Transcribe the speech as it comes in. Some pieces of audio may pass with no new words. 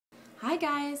Hi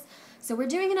guys! So we're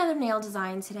doing another nail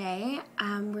design today.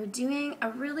 We're doing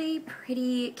a really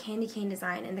pretty candy cane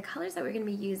design, and the colors that we're going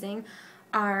to be using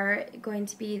are going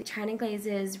to be China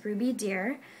Glaze's Ruby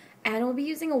Deer, and we'll be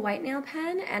using a white nail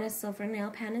pen and a silver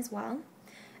nail pen as well.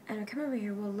 And we'll come over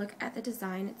here, we'll look at the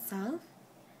design itself.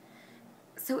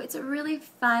 So it's a really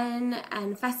fun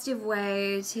and festive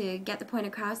way to get the point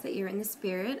across that you're in the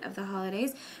spirit of the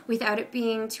holidays without it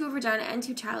being too overdone and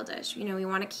too childish. You know, we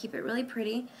want to keep it really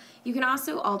pretty. You can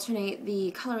also alternate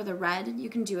the color of the red. You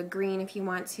can do a green if you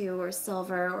want to, or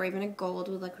silver, or even a gold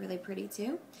would look really pretty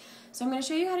too. So I'm going to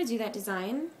show you how to do that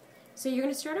design. So you're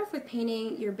going to start off with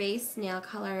painting your base nail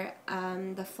color,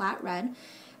 the flat red,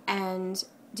 and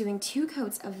doing 2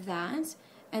 coats of that.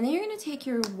 And then you're going to take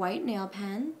your white nail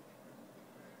pen,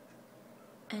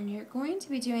 and you're going to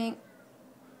be doing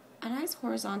a nice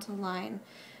horizontal line.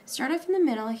 Start off in the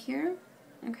middle here,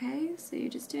 okay? So you're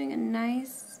just doing a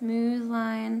nice smooth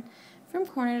line from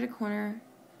corner to corner.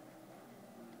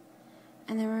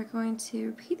 And then we're going to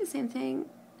repeat the same thing,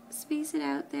 space it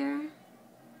out there.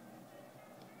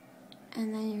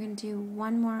 And then you're going to do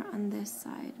one more on this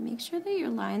side. Make sure that your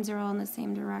lines are all in the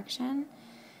same direction.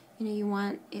 You know, you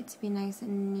want it to be nice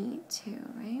and neat too,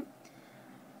 right?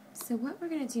 So what we're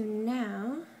going to do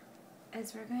now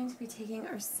is we're going to be taking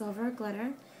our silver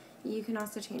glitter. You can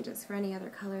also change this for any other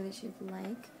color that you'd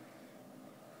like,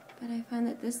 but I find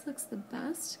that this looks the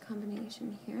best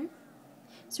combination here.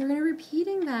 So we're going to be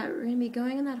repeating that. We're going to be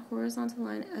going in that horizontal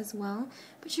line as well,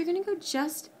 but you're going to go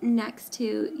just next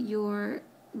to your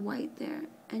white there,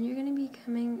 and you're going to be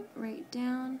coming right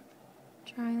down,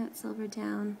 drawing that silver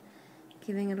down,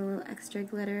 giving it a little extra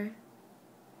glitter.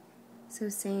 So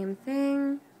same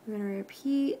thing. We're going to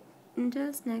repeat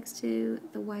just next to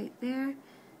the white there,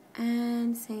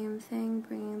 and same thing,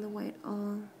 bring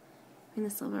the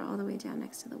silver all the way down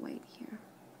next to the white here.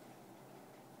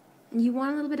 And you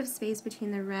want a little bit of space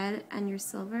between the red and your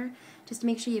silver, just to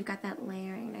make sure you've got that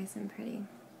layering nice and pretty.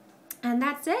 And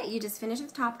that's it. You just finish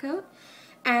the top coat,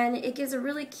 and it gives a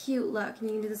really cute look. And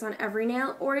you can do this on every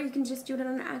nail, or you can just do it on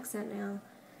an accent nail.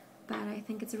 But I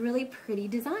think it's a really pretty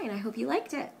design. I hope you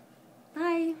liked it.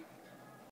 Bye!